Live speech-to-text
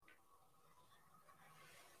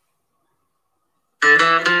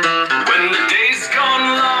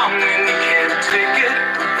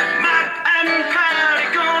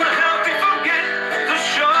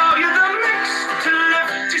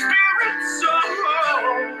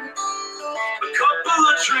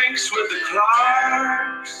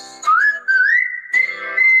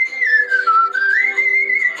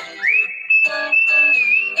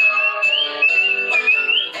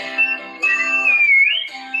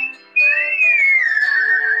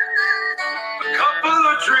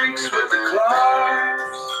drinks with the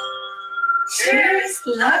Clarks. Cheers,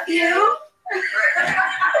 love you.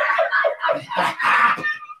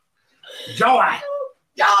 Joy.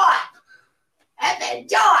 Joy. And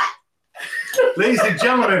joy. Ladies and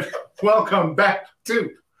gentlemen, welcome back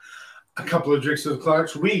to A Couple of Drinks with the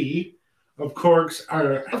Clarks. We, of course,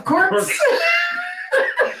 are... Of course.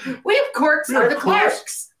 We, of course, are the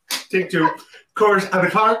Clarks. Take two. Of course, are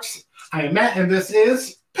the Clarks. I am Matt, and this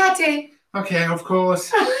is... Patty. Okay, of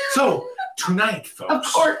course. So, tonight, folks...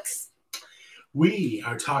 Of course. We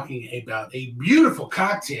are talking about a beautiful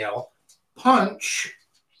cocktail, punch,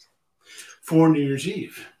 for New Year's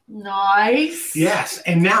Eve. Nice. Yes,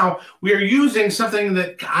 and now we are using something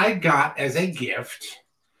that I got as a gift.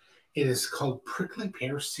 It is called Prickly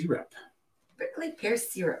Pear Syrup. Prickly Pear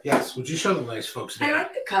Syrup. Yes, would you show the nice folks I there?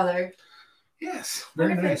 like the color. Yes,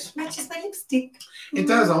 very nice. It matches my lipstick. It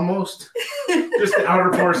does, almost. Just the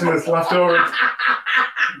outer portion that's left over.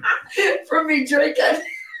 From me drinking.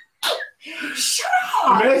 Shut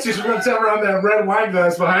up. It matches what's around that red wine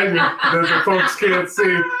glass behind you that the folks can't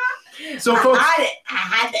see. So, folks, I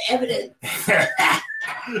had the evidence.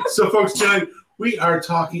 So, folks, tonight we are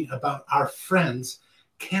talking about our friends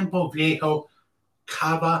Campo Viejo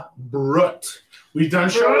Cava Brut. We've done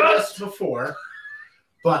show this before,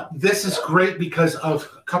 but this is great because of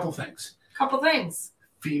a couple things.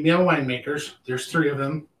 Female winemakers. There's 3 of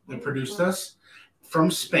them that produced this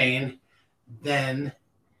from Spain. Then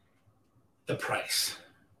the price.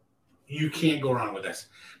 You can't go wrong with this.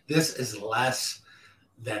 This is less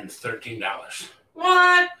than $13.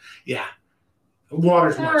 What? Yeah.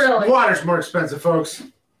 Water's more expensive, folks.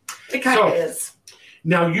 It kind of is.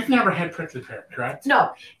 Now, you've never had prickly pear, correct?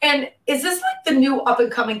 No. And is this like the new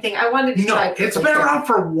up-and-coming thing? I wanted to try. No, it's been around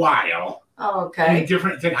for a while. Oh, okay.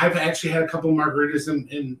 Different thing. I've actually had a couple margaritas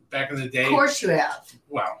in back in the day. Of course you have.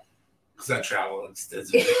 Well, because I travel. It's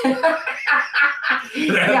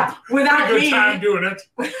yeah, without a good me. time doing it.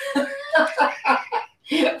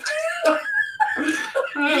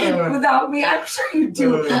 Without me, I'm sure you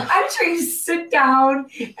do. I'm sure you sit down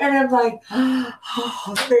and I'm like,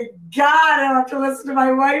 oh, thank God I don't have to listen to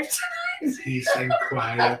my wife tonight. Peace and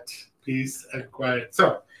quiet. Peace and quiet.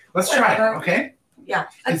 So let's try it, okay? Yeah,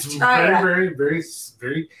 it's very, very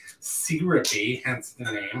syrupy, hence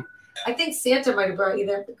the name. I think Santa might have brought you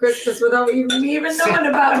there for Christmas without me even knowing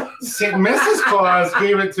about it. Mrs. Claus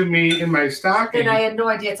gave it to me in my stocking. And I had no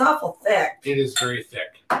idea. It's awful thick. It is very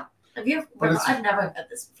thick. Have you? I've never had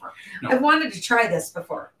this before. No. I've wanted to try this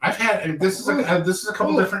before. I've had, and this is a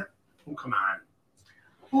couple different. Oh, come on!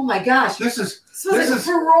 Oh my gosh! This is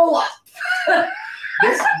for roll up.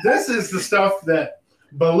 this is the stuff that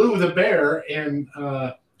Baloo the bear in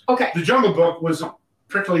the Jungle Book was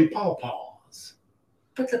prickly pawpaws.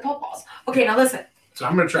 Prickly pawpaws. Okay, now listen. So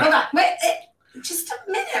I'm gonna try. Hold on, wait, just a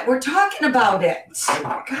minute. We're talking about it.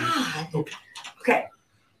 Oh God. Okay.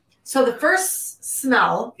 So the first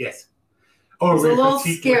smell. Yes. Oh, was a little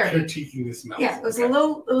scary. Critiquing the smell. Yeah, it was a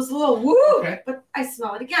little woo. Okay. But I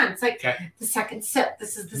smell it again. It's like the second sip.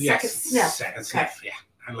 This is the second sniff. Second sniff. Yeah,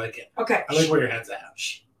 I like it. Okay. I like where your head's at.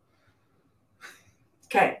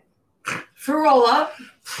 Okay. Fruit roll up.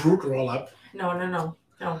 Fruit roll up. No.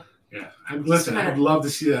 Yeah. Listen, I'd love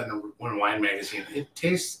to see that in one wine magazine. It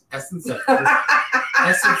tastes essence of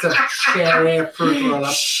cherry fruit roll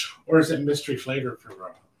up, or is it mystery flavor fruit roll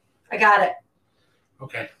up? I got it.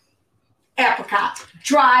 Okay. Apricot.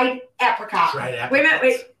 Dried apricot. Dried apricot. Wait a minute,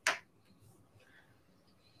 wait.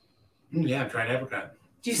 Yeah, dried apricot.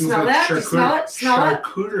 Do you smell that? Do you smell it?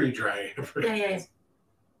 Charcuterie dried apricot. Yeah.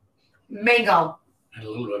 Mango. And a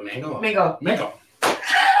little bit of mango. Mango. Mango.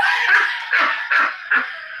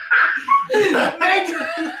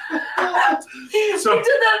 So we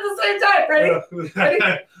did that at the same time. Ready?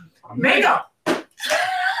 Mango.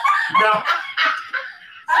 No.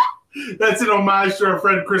 That's an homage to our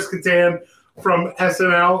friend Chris Kattan from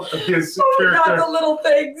SNL. His character. Not the little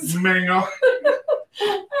things. Mango.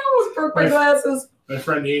 I almost broke my glasses. My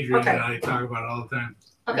friend Adrian and I talk about it all the time.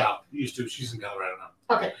 Okay. Well, used to. She's in Colorado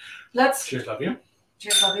now. Okay. Cheers, love you.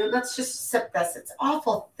 Cheers, love you. Let's just sip this. It's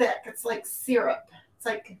awful thick. It's like syrup. It's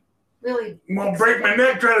like really. I'm gonna break my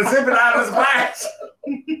neck trying to sip it out of this glass.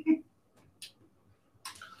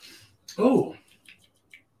 Oh.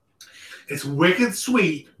 It's wicked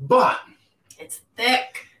sweet, but it's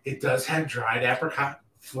thick. It does have dried apricot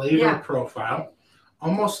flavor profile,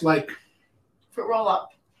 almost like fruit roll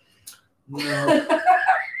up. No,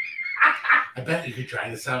 I bet you could dry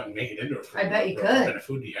this out and make it into a fruit. I bet you could. And a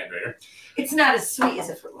food dehydrator. It's not as sweet as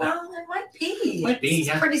a fruit. Well, it might be. Might be.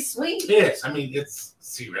 It's pretty sweet. It is. I mean, it's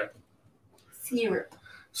syrup.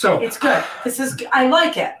 So It's good. I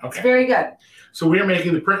like it. Okay. It's very good. So we are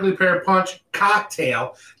making the Prickly Pear Punch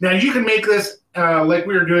cocktail. Now you can make this like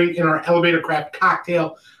we were doing in our Elevator Craft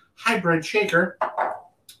cocktail hybrid shaker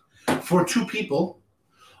for 2 people,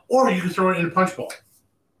 or you can throw it in a punch bowl.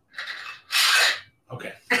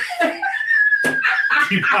 Okay.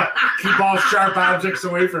 keep all sharp objects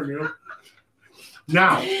away from you.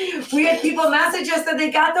 Now, we had people message us that they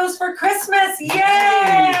got those for Christmas.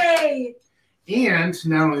 Yay! And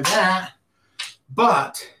not only that,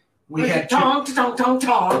 but we had tongs. Here,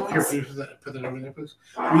 please put that over there, please.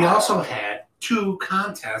 We also had 2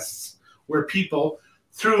 contests where people,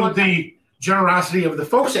 through the generosity of the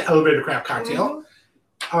folks at Elevator Craft Cocktail,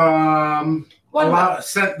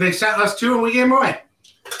 they sent us 2 and we gave them away.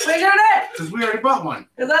 We did it! Because we already bought one.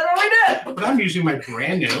 Is that what we did? But I'm using my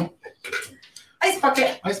brand new Ice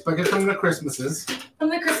bucket. Ice bucket from the Christmases. From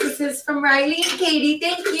Riley and Katie.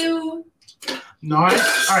 Thank you.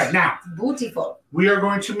 Nice. All right, now. Beautiful. We are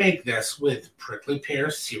going to make this with prickly pear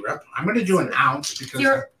syrup. I'm going to do an ounce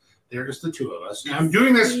because there's the 2 of us. Now, I'm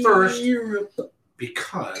doing this first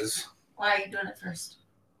because... Why are you doing it first?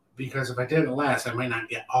 Because if I did it last, I might not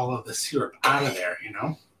get all of the syrup out of there, you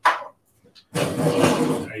know?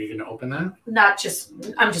 Are you going to open that? I'm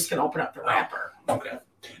just going to open up the wrapper. Okay.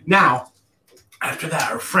 Now, after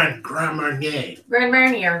that, our friend Grand Marnier.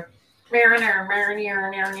 Marnier.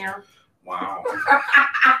 Wow.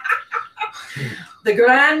 The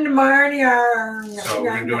Grand Marnier. So we're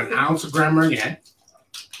going to do an ounce of Grand Marnier.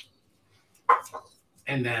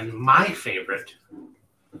 And then my favorite,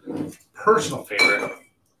 personal favorite,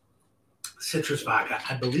 citrus vodka.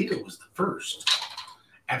 I believe it was the first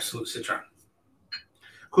Absolut Citron.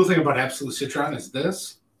 Cool thing about Absolut Citron is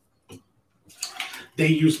this. They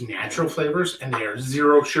use natural flavors and they are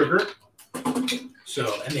 0 sugar.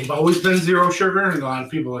 So, and they've always been 0 sugar, and a lot of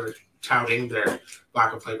people are touting their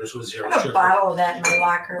vodka flavors with 0 I have sugar. a bottle of that in my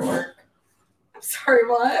locker at work. I'm sorry,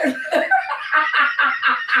 what?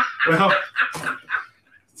 Well,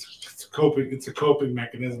 it's a coping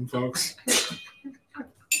mechanism, folks.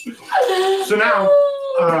 So now,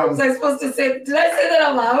 was I supposed to say? Did I say that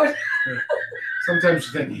out loud? Sometimes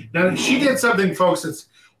you think. Now she did something, folks, that's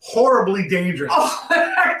horribly dangerous. Oh,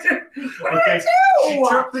 what did I do? She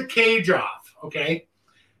took the cage off. Okay,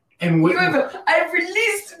 and I've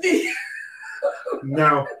released the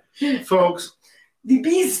now, folks. The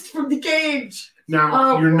beast from the cage.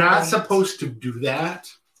 Now you're not supposed to do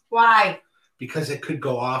that. Why? Because it could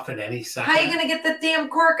go off at any second. How are you going to get the damn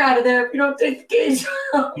cork out of there if you don't take the cage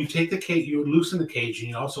off? You take the cage, you loosen the cage, and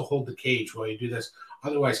you also hold the cage while you do this.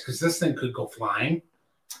 Otherwise, because this thing could go flying.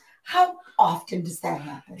 How often does that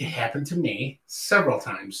happen? It happened to me several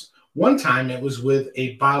times. One time it was with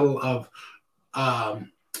a bottle of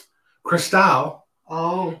Cristal.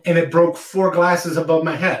 Oh. And it broke 4 glasses above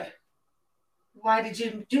my head. Why did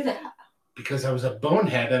you do that? Because I was a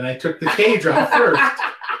bonehead and I took the cage off first.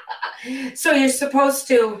 So you're supposed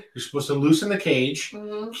to loosen the cage,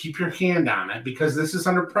 keep your hand on it because this is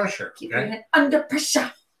under pressure. Keep your hand under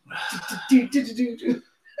pressure. Giving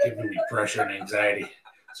me pressure and anxiety.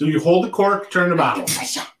 So you hold the cork, turn the bottle. Under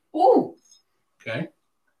pressure. Ooh. Okay.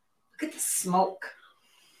 Look at the smoke.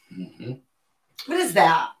 Mm-hmm. What is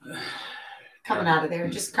that? Coming out of there,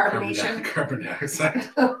 just carbonation. Carbon dioxide.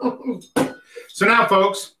 So now,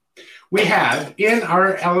 folks, we have in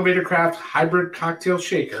our Elevator Craft hybrid cocktail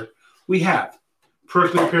shaker, we have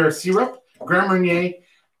prickly pear syrup, Grand Marnier,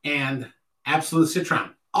 and Absolut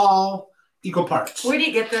Citron, all equal parts. Where do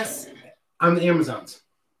you get this? On the Amazons.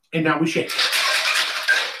 And now we shake.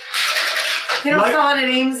 They don't sell it at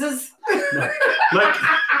Ames's? No.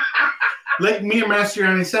 Like Mia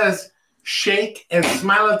Mastriani says, shake and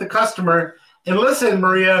smile at the customer. And listen,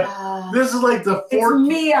 Maria, this is like the 4th. It's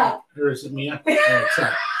Mia. Or is it Mia? Oh,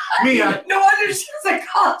 sorry. Mia. No wonder she's a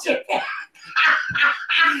culture.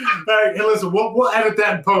 All right, and listen, we'll edit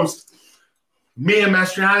that in post. Mia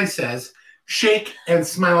Mastriani says, shake and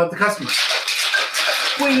smile at the customer.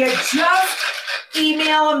 Will you just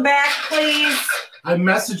email him back, please? I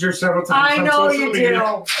messaged her several times. I know you do.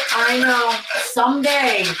 I know.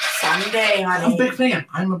 Someday, honey. I'm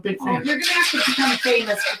a big fan. You're going to have to become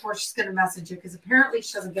famous before she's going to message you because apparently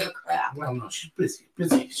she doesn't give a crap. Well, no, she's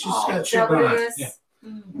busy. She's got shit that going what on. it is? Yeah.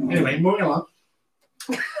 Anyway, moving along.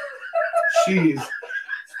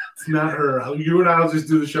 It's not her. You and I'll just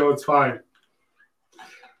do the show. It's fine.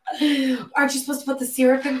 Aren't you supposed to put the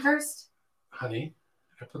syrup in first? Honey,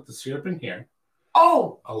 I put the syrup in here.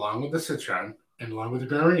 Oh. Along with the citron and along with the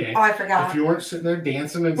Grand Marnier. Oh, I forgot. If you weren't sitting there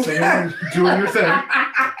dancing and singing and doing your thing,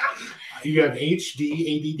 you have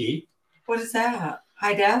HD, ADD. What is that?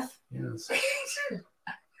 High def? Yes.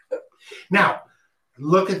 Now,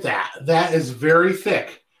 Look at that. That is very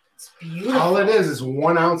thick. It's beautiful. All it is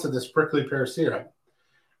 1 ounce of this prickly pear syrup.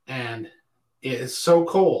 And it is so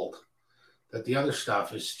cold that the other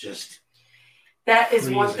stuff is just... That is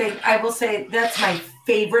one thing. I will say that's my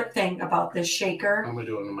favorite thing about this shaker. I'm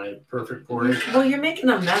doing my perfect pouring. Well, you're making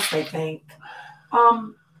a mess, I think.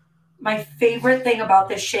 My favorite thing about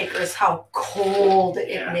this shaker is how cold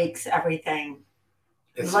it makes everything.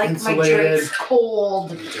 It's like insulated. My drink's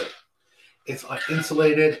cold. It's like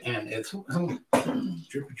insulated and it's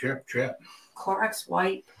drip, drip, drip. Clorox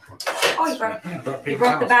wipe. Oh, you brought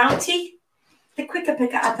the towels. Bounty? The quicker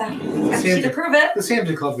picker at the happy sheet to prove it. The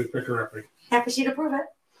Santa Club we pick her up. Happy sheet to prove it.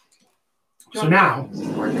 So now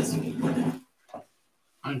pour this.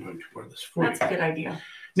 I'm going to pour this for you. That's a good idea.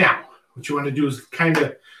 Now, what you want to do is kind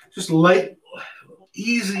of just light,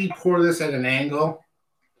 easy pour this at an angle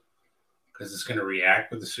because it's going to react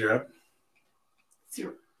with the syrup.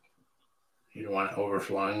 Syrup. You don't want it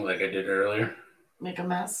overflowing like I did earlier. Make a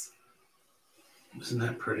mess. Isn't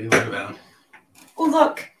that pretty? Look at that. Oh,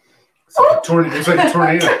 look. It's like a tornado. It's like a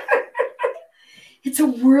tornado. It's a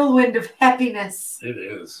whirlwind of happiness. It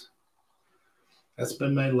is. That's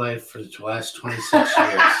been my life for the last 26 years.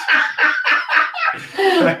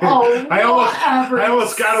 I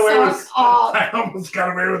almost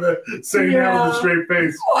got away with it saying that with a straight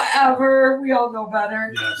face. Whatever. We all know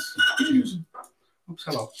better. Yes. Oops,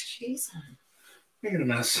 hello. Jeez. Making a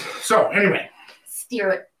mess. So anyway. Stir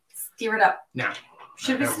it. Stir it up. Now.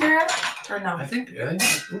 Should we stir it or no? I think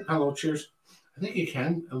hello, cheers. I think you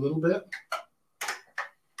can a little bit.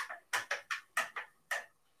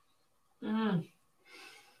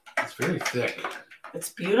 It's very thick. It's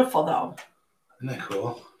beautiful though. Isn't that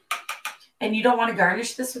cool? And you don't want to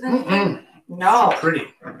garnish this with anything? No. So pretty.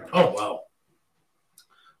 Oh wow.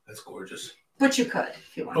 That's gorgeous. But you could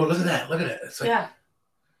if you want. Oh, look at that. Look at it. It's like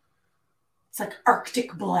It's like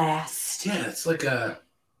Arctic blast. Yeah, it's like a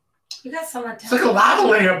You got some. It's like a lava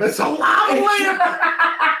lamp. It's a lava lamp.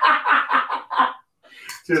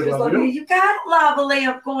 You got a lava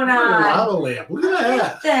lamp going on. Lava lamp. Look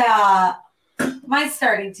at that. Mine's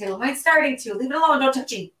starting to. Leave it alone. No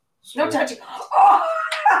touching. No touching. Oh.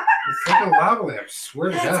 It's like a lava lamp. Swear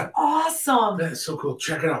to God. That's awesome. That is so cool.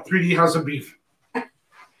 Check it out. 3D House of Beef. What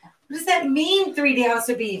does that mean, 3D House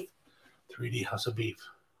of Beef? 3D House of Beef.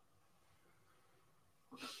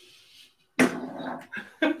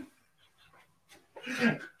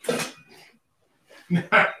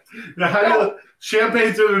 Now,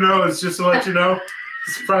 champagne through the nose, just to let you know.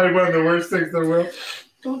 It's probably one of the worst things in the world.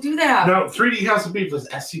 Don't do that. No, 3D House of Beef was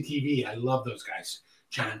SCTV. I love those guys.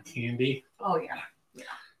 John Candy. Oh, yeah.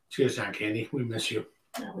 Cheers, John Candy. We miss you.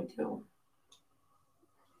 Yeah, we do.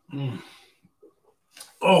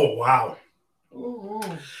 Oh, wow. Ooh.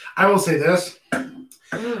 I will say this. I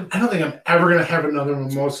don't think I'm ever going to have another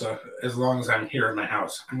mimosa as long as I'm here at my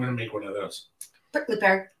house. I'm going to make one of those. Prickly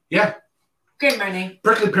pear. Yeah. Good morning.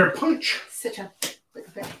 Prickly pear punch. Sit up.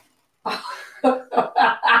 Prickly pear.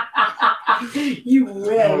 You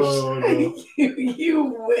wish. Oh, no. you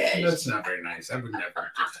wish. That's not very nice. I would never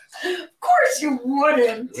do that. Of course you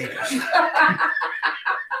wouldn't.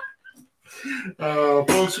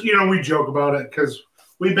 Folks, we joke about it because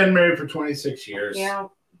we've been married for 26 years. Yeah.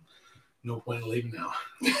 No point in leaving now.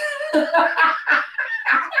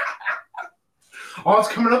 Oh, it's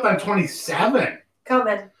coming up on 27.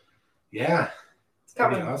 Coming. Yeah. It's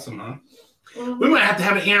coming. That'd be awesome, huh? Mm-hmm. We might have to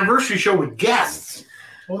have an anniversary show with guests.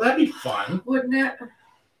 Well, that'd be fun. Wouldn't it?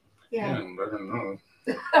 Yeah. I don't know.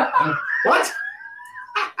 What?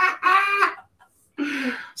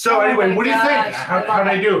 So anyway, what do you think? How'd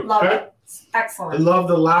I do? Love it. Excellent. I love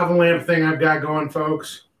the lava lamp thing I've got going,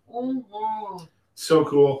 folks. Mm-hmm. So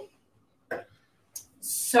cool.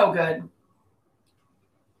 So good.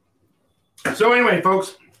 So anyway,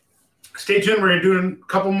 folks, stay tuned. We're doing a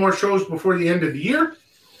couple more shows before the end of the year.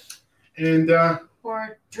 And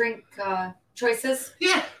or drink choices.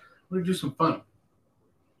 Yeah. We're gonna do some fun.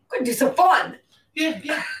 Gonna do some fun.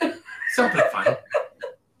 Yeah. Something fun.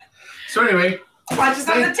 So anyway. Watch us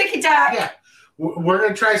on the TikTok. Yeah. We're going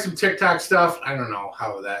to try some TikTok stuff. I don't know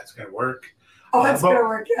how that's going to work. Oh, that's going to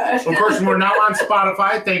work, yeah. Of course, we're now on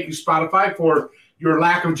Spotify. Thank you, Spotify, for your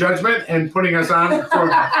lack of judgment and putting us on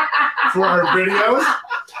for our videos.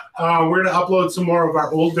 We're going to upload some more of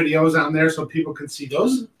our old videos on there so people can see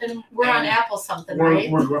those. And we're on Apple something,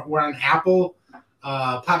 right? We're on Apple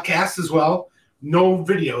podcasts as well. No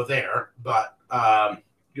video there, but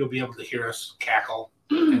you'll be able to hear us cackle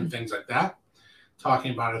and things like that.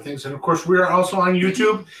 Talking about other things. And of course, we are also on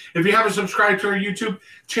YouTube. If you haven't subscribed to our YouTube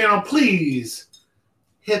channel, please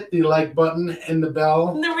hit the like button and the bell.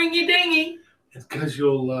 And the ringy dingy. because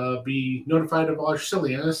you'll be notified of all our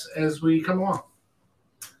silliness as we come along.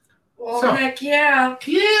 Well, So. heck yeah.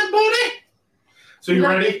 Yeah, buddy. So you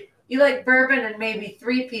ready? You like bourbon and maybe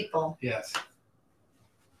 3 people. Yes.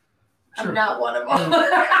 I'm Sure. not one of them.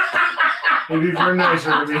 Maybe if you're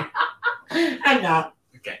nicer to me. I'm not.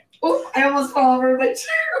 Okay. Oh, I almost fell over my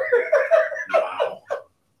chair. Wow.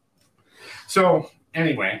 So,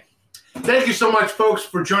 anyway, thank you so much, folks,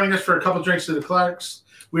 for joining us for a couple drinks to the Clarks.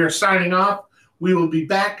 We are signing off. We will be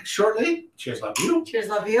back shortly. Cheers, love you. Cheers,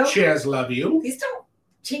 love you. Cheers, love you. These don't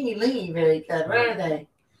chingy-lingy very good. Where are they?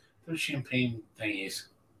 Those champagne thingies.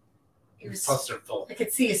 Was, Plus they're full. I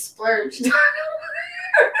could see you splurged.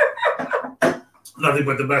 Nothing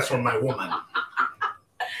but the best from my woman.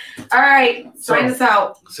 All right, sign us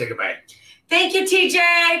out. Say goodbye. Thank you,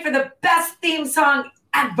 TJ, for the best theme song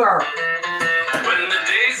ever. When the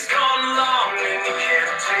day's gone long and you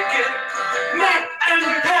can't take it, Matt and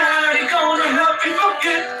Patty gonna help you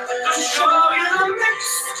forget to show you the mix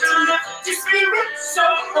to lift your spirits so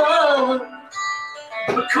low.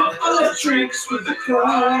 A couple of drinks with the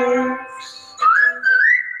Clarks.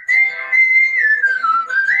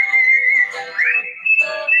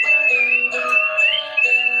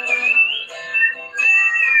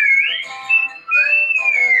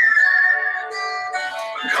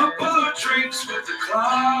 A couple of drinks with the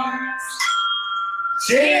Clarks.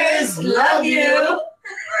 Cheers, love you.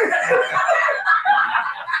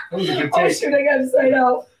 That was a good Oh, take. shoot, I got to sign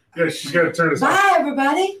out. Yeah, she's got to turn us off. Bye,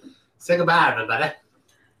 everybody. Say goodbye, everybody.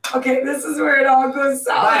 Okay, this is where it all goes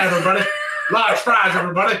south. Bye, everybody. Large fries,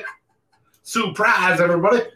 everybody. Surprise, everybody.